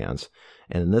escaping your hands.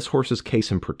 And in this horse's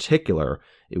case in particular,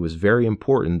 it was very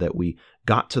important that we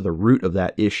got to the root of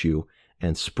that issue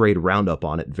and sprayed Roundup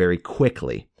on it very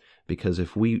quickly. Because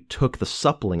if we took the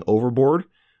suppling overboard,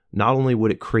 not only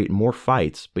would it create more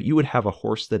fights, but you would have a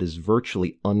horse that is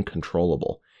virtually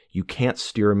uncontrollable. You can't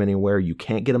steer them anywhere. You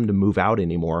can't get them to move out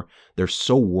anymore. They're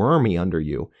so wormy under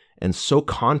you and so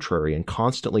contrary and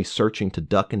constantly searching to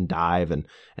duck and dive and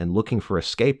looking for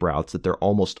escape routes that they're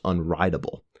almost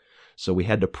unrideable. So we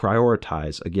had to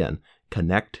prioritize, again,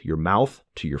 connect your mouth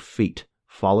to your feet,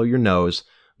 follow your nose,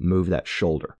 move that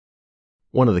shoulder.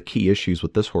 One of the key issues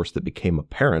with this horse that became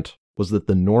apparent was that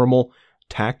the normal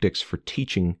tactics for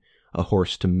teaching a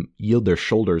horse to yield their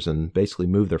shoulders and basically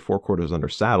move their forequarters under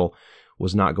saddle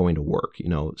was not going to work.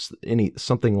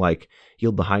 Something like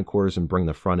yield the hindquarters and bring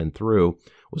the front end through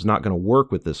was not going to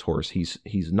work with this horse. He's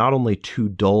not only too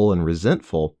dull and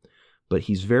resentful, but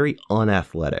he's very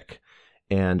unathletic.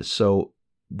 And so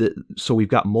we've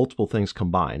got multiple things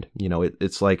combined.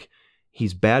 It's like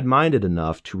he's bad-minded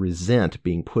enough to resent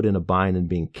being put in a bind and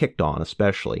being kicked on,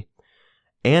 especially.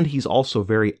 And he's also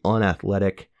very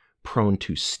unathletic, prone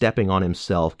to stepping on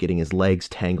himself, getting his legs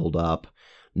tangled up,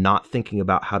 not thinking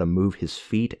about how to move his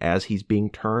feet as he's being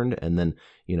turned, and then,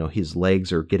 his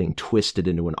legs are getting twisted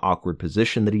into an awkward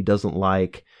position that he doesn't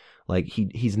like. Like,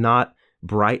 he's not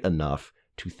bright enough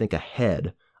to think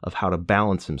ahead of how to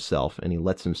balance himself, and he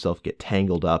lets himself get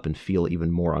tangled up and feel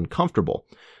even more uncomfortable.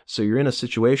 So you're in a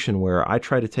situation where I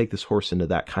try to take this horse into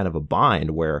that kind of a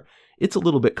bind where it's a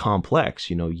little bit complex,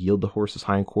 yield the horse's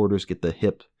hindquarters, get the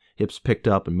hips picked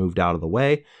up and moved out of the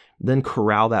way, then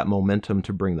corral that momentum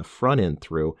to bring the front end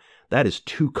through. That is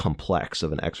too complex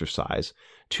of an exercise,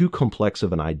 too complex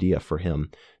of an idea for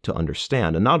him to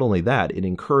understand. And not only that, it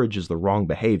encourages the wrong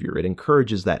behavior. It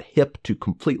encourages that hip to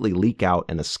completely leak out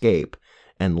and escape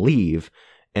and leave,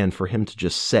 and for him to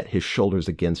just set his shoulders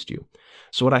against you.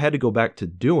 So what I had to go back to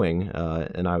doing,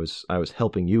 and I was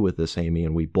helping you with this, Amy,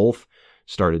 and we both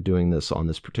started doing this on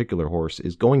this particular horse,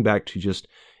 is going back to just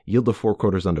yield the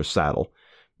forequarters under saddle.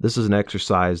 This is an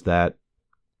exercise that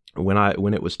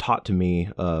when it was taught to me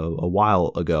a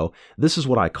while ago, this is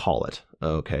what I call it,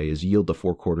 okay, is yield the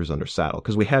forequarters under saddle.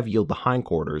 Because we have yield the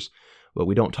hindquarters, but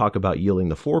we don't talk about yielding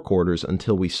the forequarters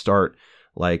until we start,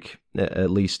 like,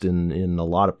 at least in a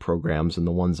lot of programs and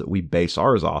the ones that we base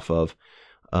ours off of,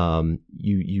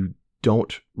 you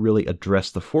don't really address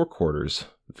the forequarters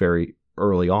very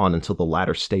early on until the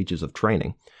latter stages of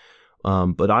training.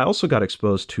 But I also got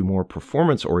exposed to more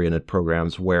performance-oriented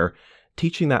programs where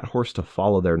teaching that horse to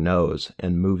follow their nose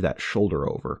and move that shoulder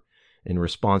over in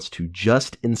response to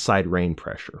just inside rein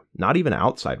pressure, not even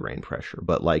outside rein pressure,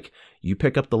 but like you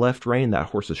pick up the left rein, that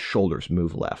horse's shoulders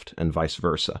move left and vice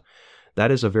versa.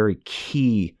 That is a very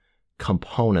key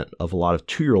component of a lot of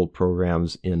 2-year-old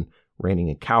programs in reining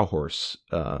and cow horse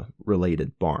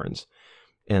related barns.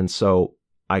 And so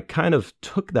I kind of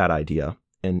took that idea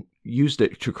and used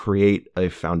it to create a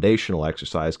foundational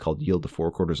exercise called yield the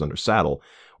forequarters under saddle,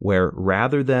 where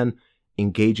rather than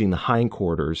engaging the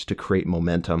hindquarters to create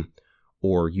momentum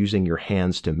or using your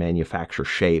hands to manufacture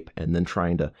shape and then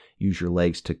trying to use your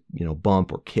legs to,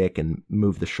 bump or kick and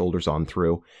move the shoulders on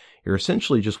through, you're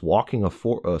essentially just walking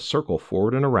a circle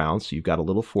forward and around. So you've got a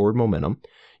little forward momentum.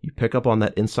 You pick up on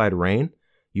that inside rein,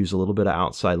 use a little bit of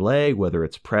outside leg, whether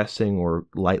it's pressing or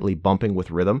lightly bumping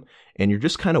with rhythm, and you're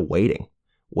just kind of waiting,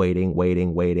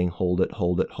 hold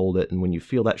it. And when you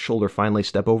feel that shoulder finally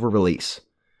step over, release.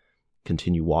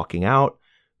 Continue walking out,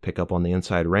 pick up on the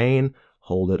inside rein,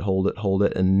 hold it.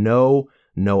 And no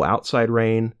outside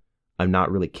rein. I'm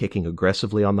not really kicking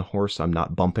aggressively on the horse. I'm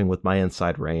not bumping with my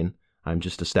inside rein. I'm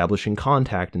just establishing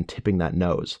contact and tipping that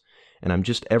nose. And I'm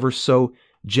just ever so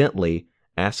gently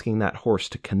asking that horse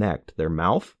to connect their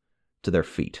mouth to their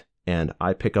feet. And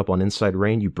I pick up on inside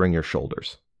rein, you bring your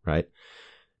shoulders, right?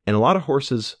 And a lot of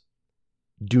horses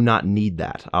do not need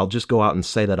that. I'll just go out and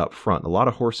say that up front. A lot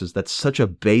of horses, that's such a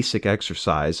basic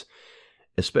exercise,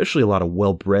 especially a lot of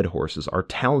well-bred horses, are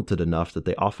talented enough that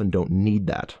they often don't need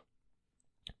that.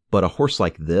 But a horse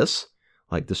like this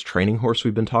training horse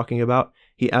we've been talking about,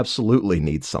 he absolutely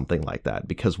needs something like that.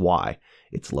 Because why?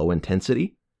 It's low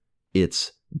intensity.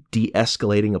 It's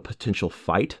de-escalating a potential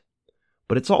fight.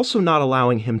 but it's also not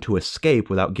allowing him to escape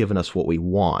without giving us what we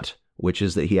want, which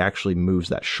is that he actually moves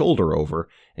that shoulder over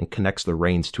and connects the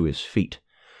reins to his feet.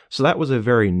 So that was a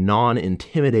very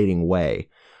non-intimidating way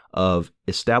of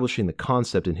establishing the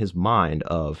concept in his mind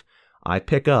of, I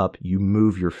pick up, you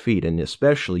move your feet, and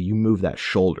especially you move that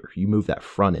shoulder, you move that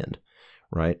front end,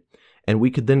 right? And we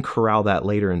could then corral that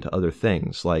later into other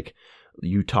things, like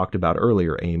you talked about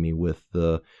earlier, Amy, with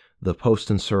the post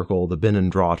and circle, the bend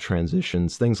and draw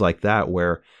transitions, things like that,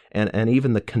 where, and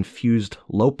even the confused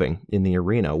loping in the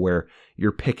arena, where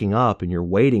you're picking up and you're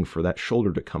waiting for that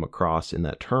shoulder to come across in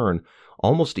that turn,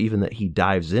 almost even that he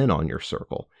dives in on your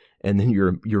circle, and then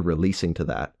you're releasing to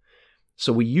that.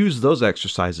 So we use those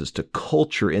exercises to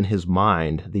culture in his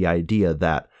mind the idea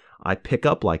that I pick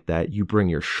up like that, you bring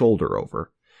your shoulder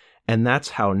over. And that's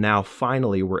how now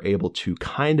finally we're able to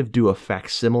kind of do a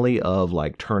facsimile of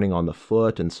like turning on the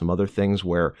foot and some other things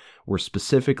where we're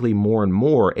specifically more and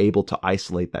more able to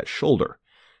isolate that shoulder.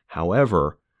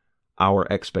 However,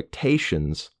 our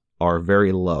expectations are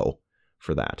very low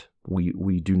for that.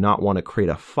 We do not want to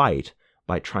create a fight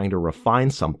by trying to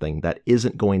refine something that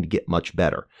isn't going to get much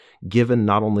better, given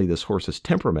not only this horse's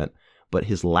temperament, but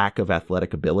his lack of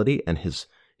athletic ability and his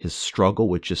struggle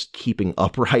with just keeping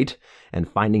upright and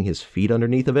finding his feet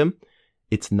underneath of him.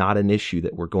 It's not an issue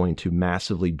that we're going to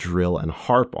massively drill and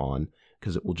harp on,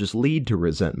 because it will just lead to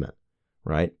resentment,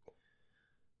 right?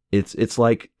 It's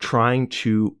like trying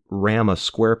to ram a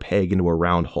square peg into a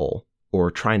round hole,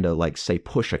 or trying to, like, say,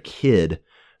 push a kid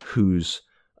who's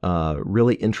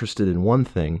really interested in one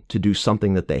thing to do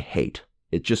something that they hate.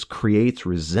 It just creates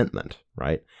resentment,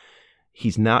 right?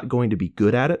 He's not going to be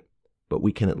good at it, but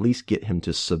we can at least get him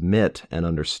to submit and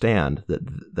understand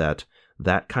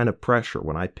that kind of pressure,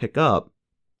 when I pick up,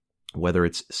 whether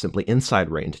it's simply inside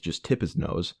rein to just tip his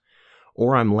nose,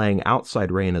 or I'm laying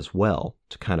outside rein as well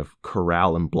to kind of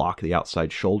corral and block the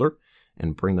outside shoulder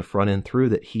and bring the front end through,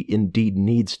 that he indeed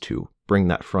needs to bring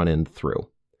that front end through.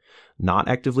 Not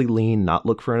actively lean, not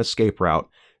look for an escape route,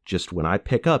 just when I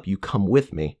pick up, you come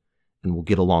with me and we'll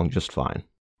get along just fine.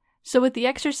 So with the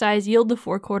exercise, yield the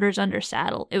forequarters under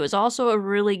saddle, it was also a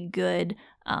really good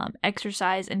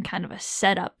exercise and kind of a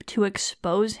setup to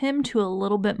expose him to a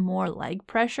little bit more leg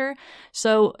pressure.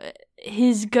 So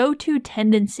his go-to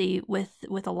tendency with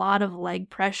a lot of leg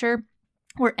pressure,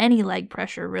 or any leg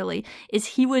pressure really, is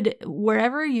he would,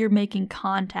 wherever you're making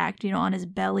contact, on his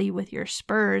belly with your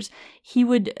spurs, he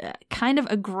would kind of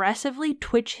aggressively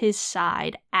twitch his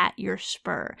side at your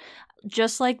spur.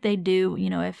 Just like they do,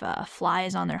 if a fly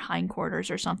is on their hindquarters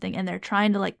or something and they're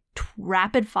trying to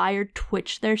rapid fire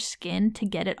twitch their skin to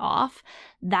get it off,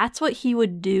 that's what he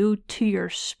would do to your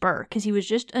spur, because he was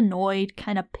just annoyed,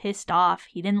 kind of pissed off.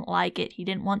 He didn't like it. He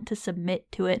didn't want to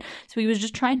submit to it. So he was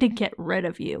just trying to get rid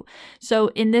of you. So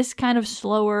in this kind of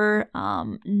slower,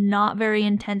 not very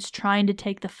intense, trying to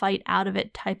take the fight out of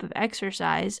it type of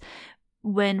exercise,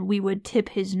 when we would tip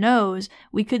his nose,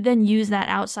 we could then use that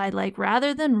outside leg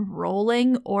rather than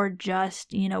rolling or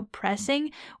just,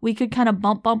 pressing. We could kind of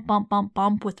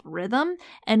bump with rhythm,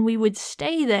 and we would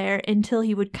stay there until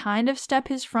he would kind of step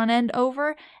his front end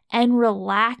over and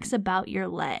relax about your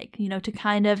leg, to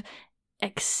kind of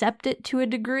accept it to a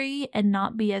degree and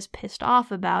not be as pissed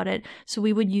off about it. So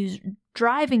we would use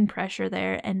driving pressure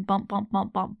there and bump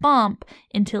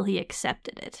until he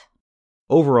accepted it.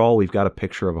 Overall, we've got a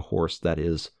picture of a horse that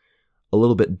is a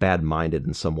little bit bad-minded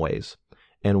in some ways.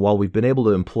 And while we've been able to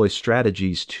employ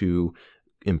strategies to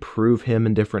improve him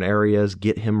in different areas,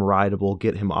 get him rideable,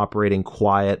 get him operating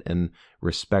quiet and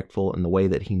respectful in the way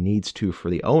that he needs to for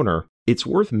the owner, it's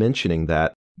worth mentioning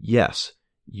that, yes,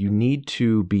 you need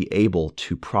to be able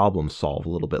to problem solve a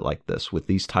little bit like this with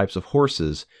these types of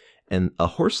horses. And a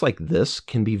horse like this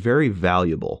can be very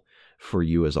valuable for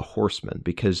you as a horseman,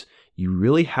 because you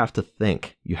really have to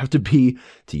think. You have to be,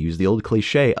 to use the old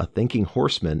cliche, a thinking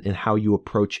horseman in how you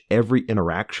approach every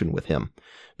interaction with him,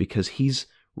 because he's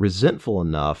resentful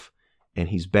enough and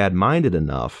he's bad-minded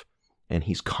enough and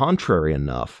he's contrary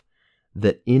enough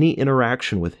that any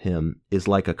interaction with him is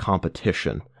like a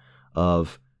competition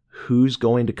of who's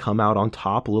going to come out on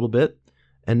top a little bit,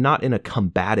 and not in a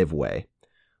combative way.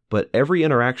 But every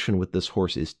interaction with this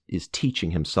horse is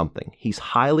teaching him something. He's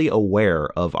highly aware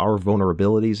of our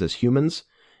vulnerabilities as humans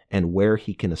and where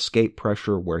he can escape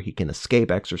pressure, where he can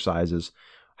escape exercises,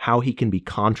 how he can be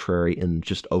contrary in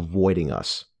just avoiding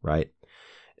us, right?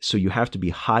 So you have to be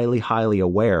highly, highly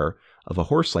aware of a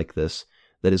horse like this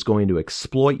that is going to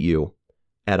exploit you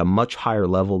at a much higher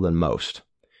level than most.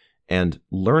 And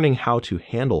learning how to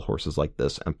handle horses like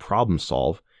this and problem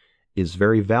solve is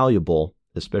very valuable,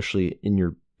 especially in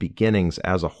your beginnings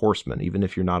as a horseman, even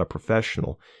if you're not a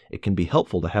professional, it can be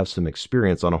helpful to have some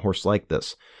experience on a horse like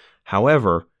this.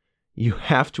 However, you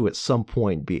have to at some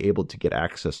point be able to get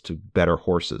access to better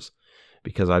horses,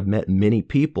 because I've met many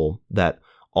people that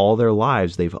all their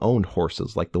lives they've owned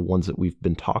horses like the ones that we've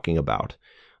been talking about.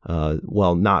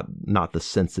 Well, not the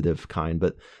sensitive kind,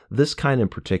 but this kind in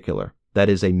particular, that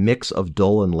is a mix of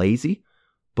dull and lazy,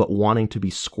 but wanting to be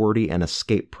squirty and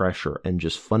escape pressure and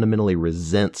just fundamentally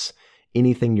resents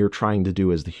anything you're trying to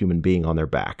do as the human being on their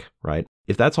back, right?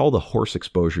 If that's all the horse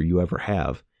exposure you ever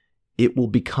have, it will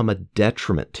become a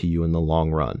detriment to you in the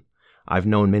long run. I've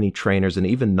known many trainers and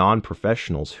even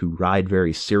non-professionals who ride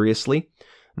very seriously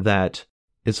that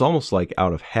it's almost like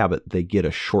out of habit, they get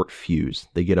a short fuse.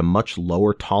 They get a much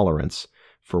lower tolerance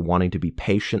for wanting to be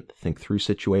patient, think through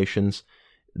situations.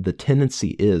 The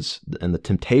tendency is, and the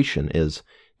temptation is,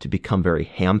 to become very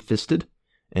ham-fisted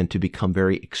and to become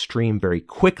very extreme very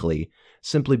quickly,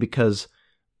 simply because,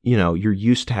 you're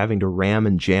used to having to ram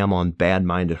and jam on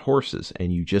bad-minded horses,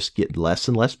 and you just get less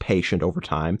and less patient over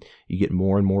time. You get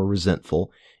more and more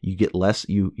resentful. You get less,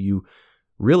 you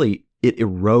really, it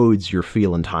erodes your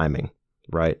feel and timing,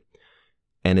 right?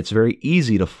 And it's very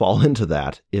easy to fall into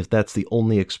that if that's the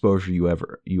only exposure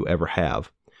you ever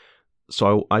have.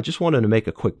 So I just wanted to make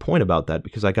a quick point about that,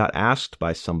 because I got asked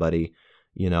by somebody,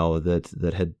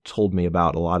 that had told me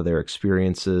about a lot of their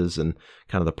experiences and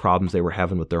kind of the problems they were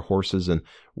having with their horses. And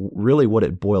really what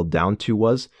it boiled down to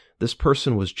was this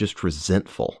person was just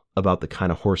resentful about the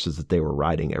kind of horses that they were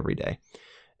riding every day.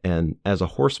 And as a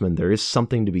horseman, there is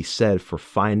something to be said for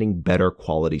finding better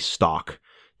quality stock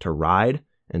to ride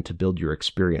and to build your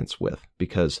experience with,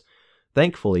 because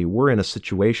thankfully we're in a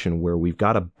situation where we've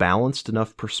got a balanced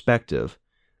enough perspective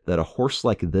that a horse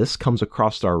like this comes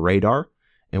across our radar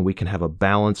and we can have a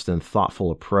balanced and thoughtful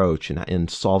approach in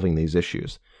solving these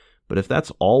issues. But if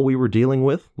that's all we were dealing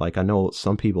with, like I know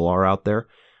some people are out there,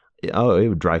 it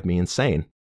would drive me insane.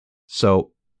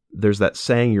 So there's that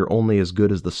saying, you're only as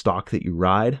good as the stock that you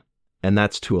ride, and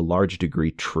that's to a large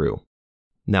degree true.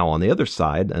 Now, on the other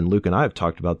side, and Luke and I have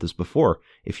talked about this before,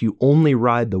 if you only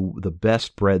ride the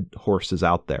best bred horses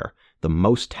out there, the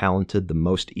most talented, the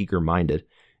most eager-minded,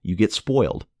 you get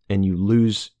spoiled, and you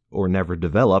lose or never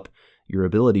develop your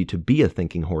ability to be a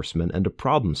thinking horseman and to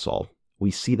problem solve.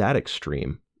 We see that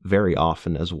extreme very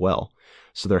often as well.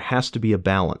 So there has to be a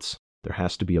balance. There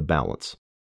has to be a balance.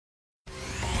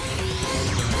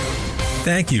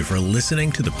 Thank you for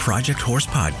listening to the Project Horse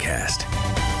Podcast.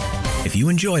 If you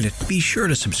enjoyed it, be sure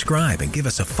to subscribe and give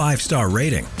us a 5-star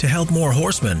rating to help more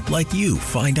horsemen like you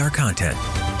find our content.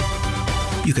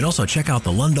 You can also check out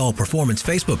the Lundahl Performance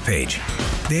Facebook page.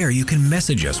 There you can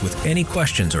message us with any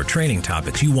questions or training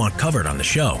topics you want covered on the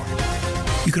show.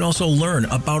 You can also learn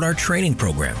about our training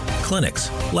program, clinics,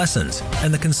 lessons,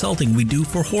 and the consulting we do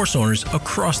for horse owners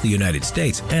across the United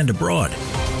States and abroad.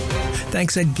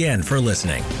 Thanks again for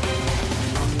listening.